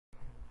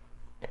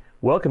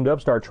Welcome to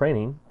UPStart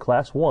Training,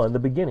 Class 1, the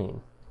beginning.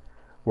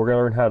 We're going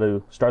to learn how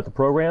to start the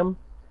program,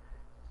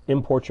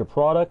 import your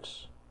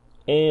products,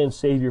 and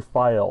save your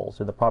files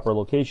in the proper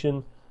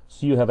location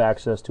so you have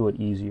access to it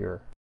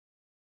easier.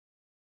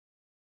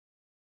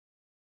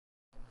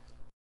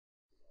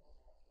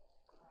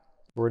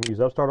 We're going to use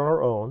UPStart on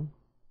our own.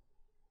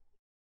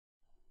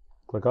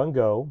 Click on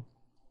Go.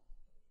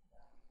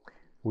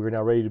 We're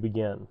now ready to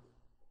begin.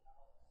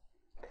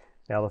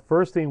 Now the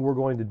first thing we're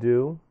going to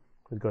do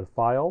is go to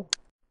File,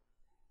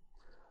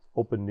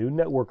 open New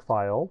Network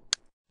File.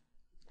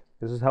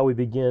 This is how we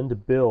begin to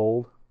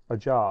build a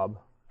job.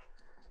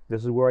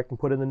 This is where I can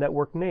put in the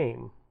network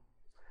name,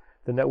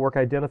 the network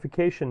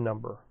identification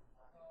number.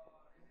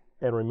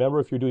 And remember,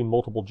 if you're doing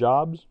multiple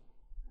jobs,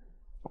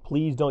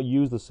 please don't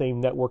use the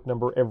same network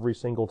number every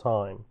single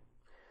time.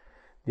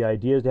 The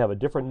idea is to have a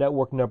different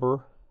network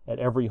number at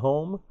every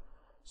home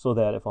so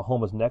that if a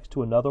home is next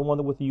to another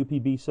one with the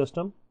UPB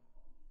system,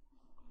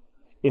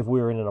 if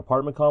we're in an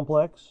apartment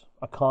complex,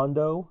 a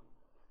condo,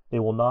 they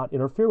will not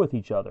interfere with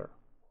each other.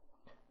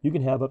 You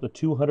can have up to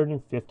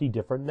 250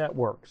 different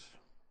networks.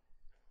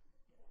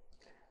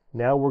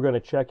 Now we're going to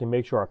check and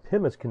make sure our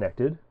PIM is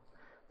connected.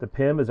 The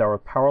PIM is our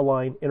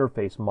Powerline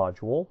interface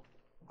module.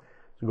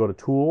 So go to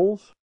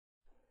Tools,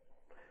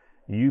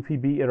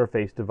 UPB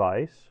interface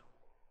device,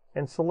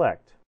 and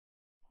select.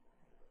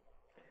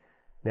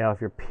 Now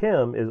if your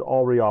PIM is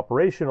already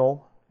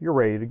operational, you're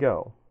ready to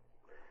go.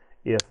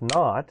 If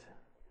not,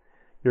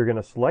 you're going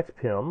to select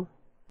PIM.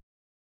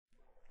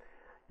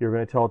 You're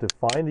going to tell it to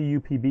find the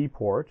UPB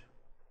port,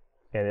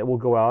 and it will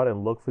go out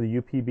and look for the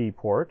UPB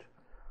port.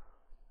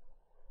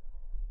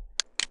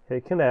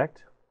 Hit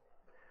connect.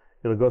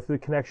 It'll go through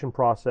the connection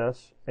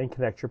process and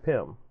connect your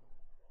PIM.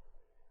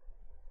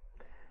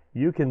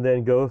 You can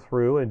then go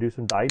through and do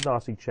some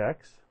diagnostic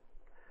checks.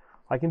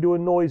 I can do a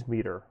noise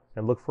meter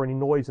and look for any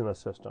noise in the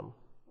system.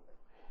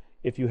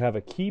 If you have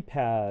a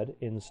keypad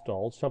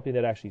installed, something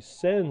that actually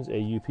sends a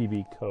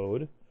UPB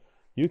code,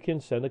 you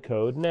can send a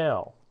code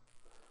now.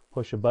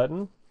 Push a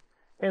button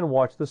and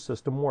watch the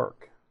system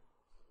work.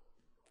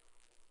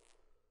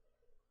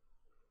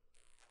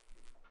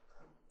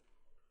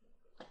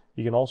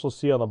 You can also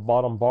see on the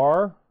bottom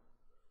bar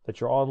that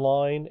you're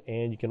online,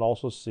 and you can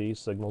also see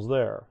signals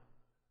there.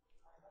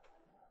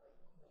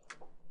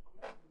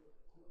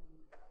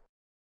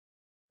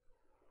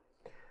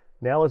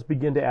 Now let's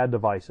begin to add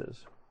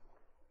devices.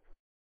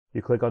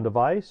 You click on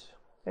Device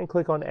and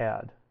click on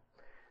Add.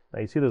 Now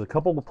you see there's a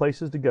couple of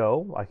places to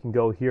go. I can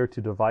go here to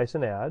Device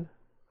and Add,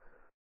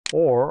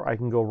 or I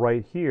can go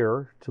right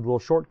here to the little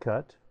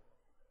shortcut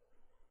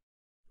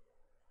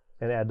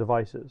and add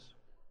devices.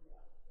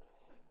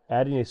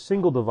 Adding a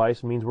single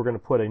device means we're going to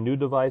put a new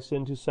device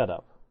into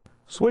Setup.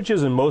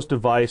 Switches in most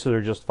devices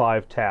are just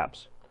 5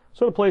 taps.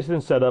 So to place it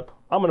in Setup,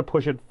 I'm going to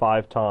push it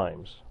 5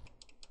 times.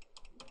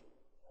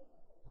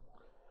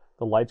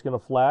 The light's going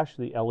to flash,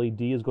 the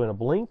LED is going to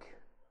blink,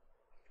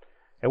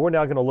 and we're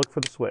now going to look for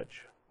the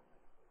switch.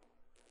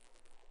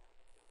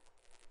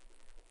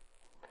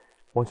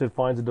 Once it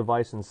finds a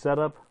device in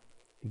Setup,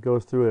 it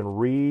goes through and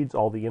reads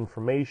all the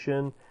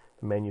information,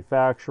 the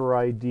manufacturer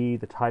ID,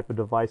 the type of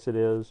device it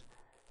is,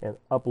 and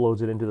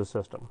uploads it into the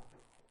system.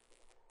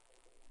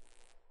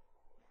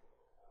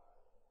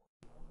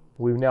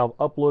 We've now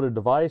uploaded a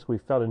device. We've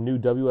found a new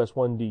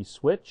WS1D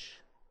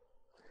switch.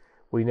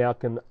 We now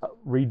can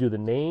redo the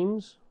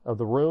names of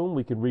the room.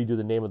 We can redo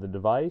the name of the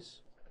device.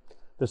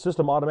 The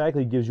system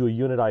automatically gives you a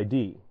unit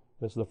ID.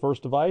 This is the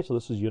first device, so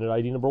this is unit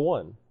ID number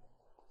 1.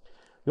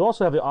 You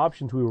also have the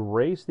option to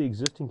erase the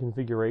existing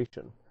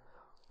configuration.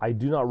 I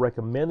do not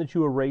recommend that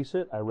you erase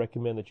it. I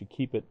recommend that you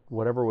keep it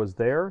whatever was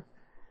there.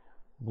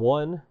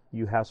 1,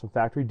 you have some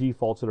factory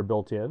defaults that are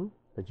built in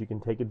that you can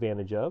take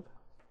advantage of.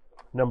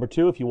 Number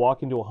 2, if you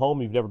walk into a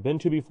home you've never been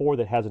to before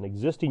that has an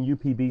existing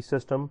UPB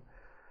system,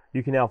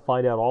 you can now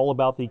find out all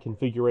about the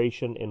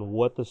configuration and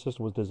what the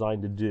system was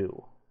designed to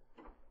do.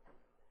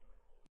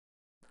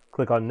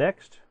 Click on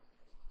Next,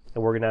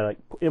 and we're going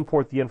to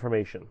import the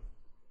information.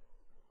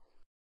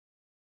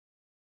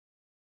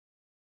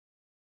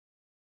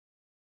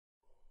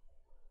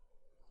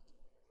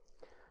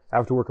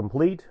 After we're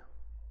complete,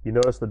 you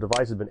notice the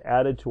device has been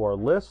added to our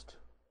list.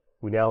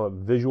 We now have a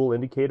visual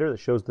indicator that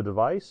shows the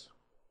device,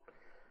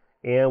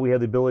 and we have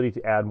the ability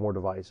to add more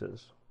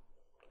devices.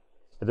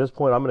 At this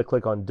point, I'm going to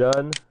click on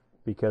Done,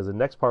 because the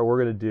next part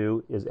we're going to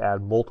do is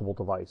add multiple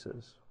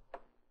devices.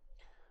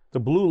 The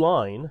blue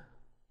line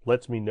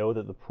lets me know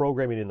that the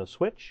programming in the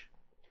switch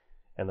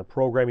and the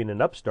programming in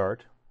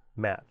UPStart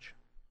match.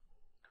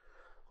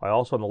 I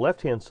also, on the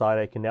left-hand side,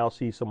 I can now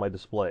see some of my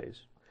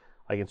displays.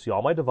 I can see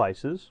all my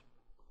devices.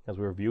 As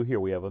we review here,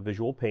 we have a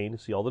visual pane to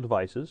see all the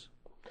devices.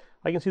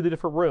 I can see the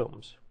different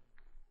rooms.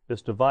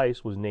 This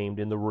device was named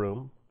in the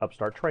room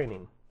UPStart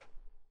Training.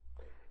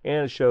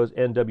 And it shows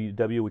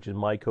NWW, which is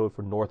my code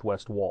for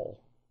Northwest Wall.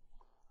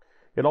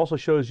 It also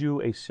shows you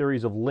a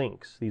series of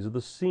links. These are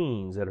the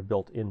scenes that are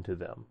built into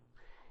them.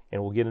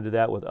 And we'll get into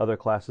that with other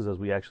classes as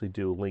we actually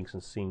do links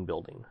and scene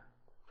building.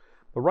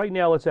 But right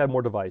now, let's add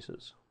more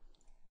devices.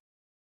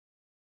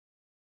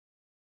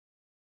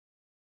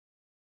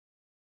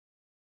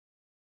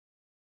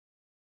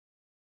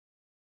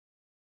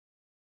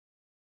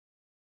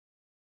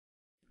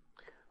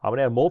 I'm going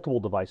to add multiple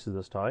devices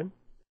this time.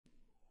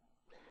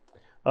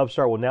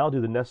 UPStart will now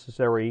do the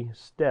necessary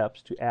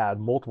steps to add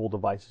multiple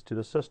devices to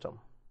the system.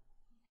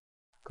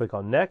 Click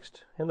on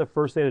Next, and the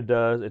first thing it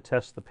does, it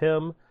tests the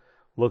PIM,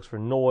 looks for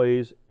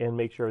noise, and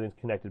makes sure everything's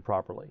connected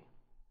properly.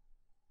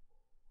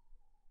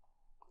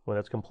 When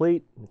that's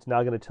complete, it's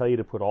now going to tell you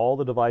to put all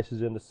the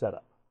devices into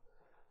setup.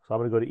 So I'm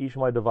going to go to each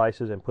of my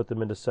devices and put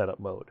them into setup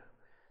mode.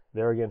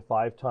 There again,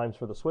 5 times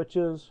for the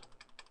switches.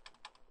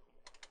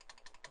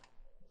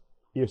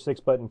 Your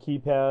 6-button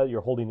keypad,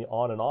 you're holding the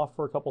on and off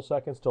for a couple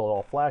seconds till it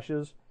all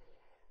flashes.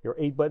 Your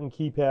 8-button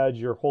keypad,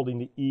 you're holding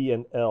the E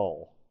and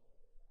L,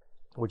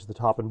 which is the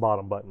top and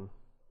bottom button.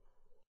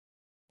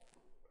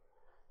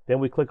 Then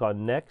we click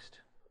on Next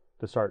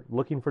to start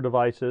looking for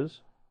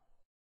devices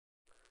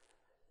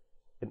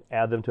and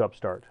add them to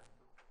UPStart.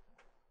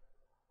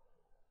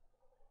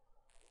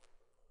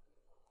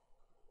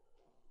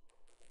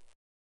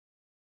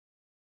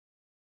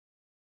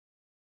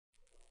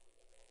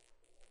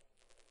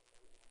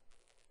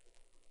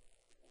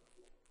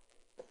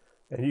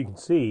 And you can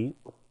see,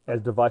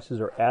 as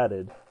devices are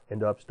added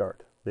into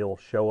UPStart, they will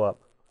show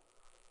up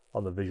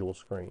on the visual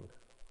screen.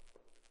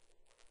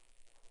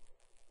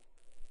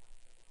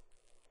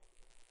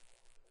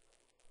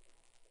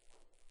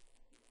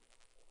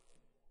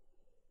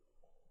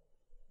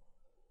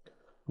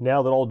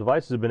 Now that all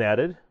devices have been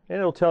added, and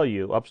it'll tell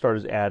you UPStart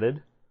has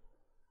added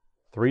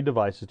 3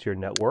 devices to your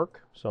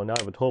network. So now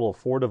I have a total of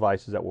 4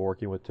 devices that we're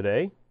working with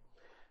today.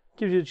 It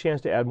gives you a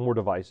chance to add more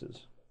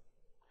devices.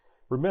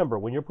 Remember,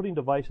 when you're putting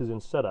devices in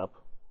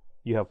setup,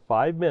 you have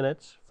 5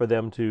 minutes for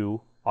them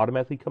to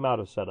automatically come out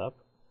of setup,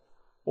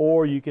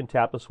 or you can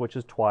tap the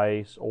switches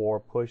twice or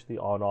push the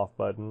on-off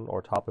button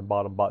or top and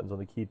bottom buttons on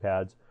the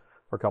keypads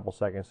for a couple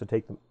seconds to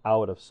take them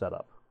out of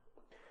setup.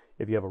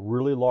 If you have a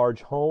really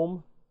large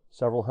home,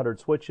 several hundred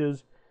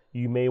switches,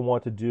 you may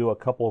want to do a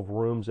couple of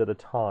rooms at a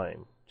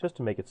time, just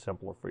to make it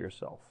simpler for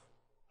yourself.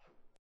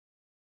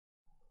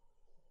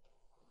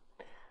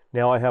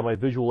 Now I have my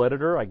visual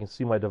editor. I can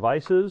see my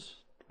devices.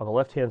 On the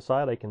left-hand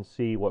side, I can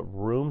see what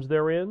rooms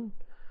they're in.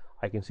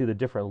 I can see the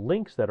different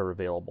links that are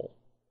available.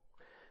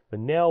 But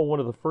now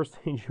one of the first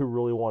things you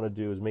really want to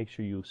do is make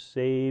sure you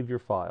save your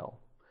file.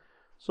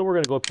 So we're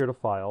going to go up here to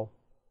File.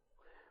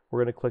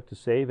 We're going to click to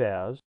Save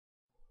As.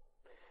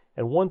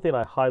 And one thing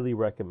I highly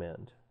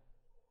recommend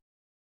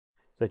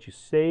is that you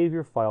save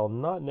your file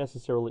not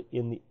necessarily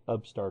in the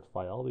UPStart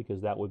file,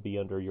 because that would be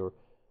under your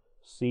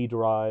C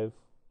drive,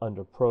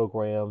 under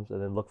Programs,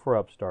 and then look for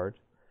UPStart,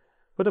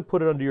 but to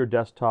put it under your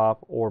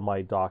desktop or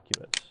My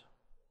Documents.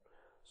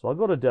 So I'll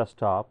go to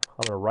Desktop.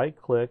 I'm going to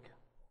right-click.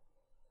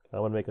 I'm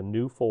going to make a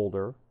new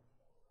folder.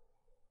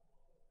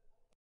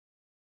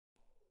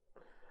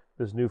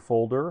 This new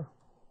folder,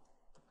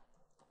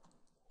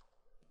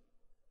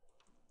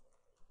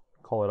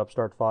 call it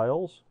UPStart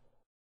Files,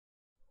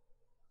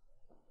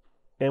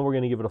 and we're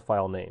going to give it a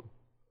file name.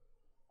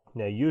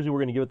 Now, usually we're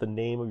going to give it the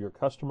name of your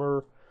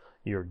customer,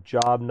 your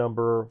job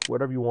number,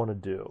 whatever you want to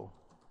do.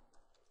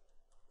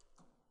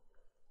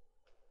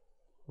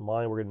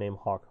 Mine, we're going to name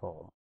Hawk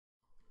Home.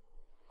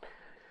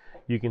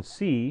 You can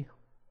see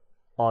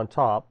on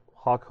top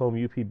Hawk Home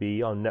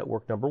UPB on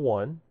network number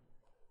 1.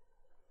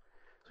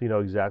 So you know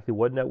exactly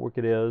what network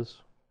it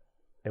is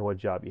and what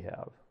job you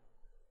have.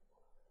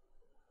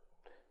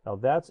 Now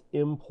that's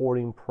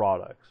importing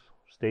products.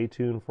 Stay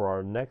tuned for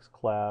our next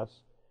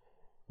class,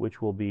 which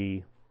will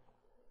be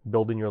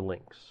building your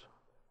links.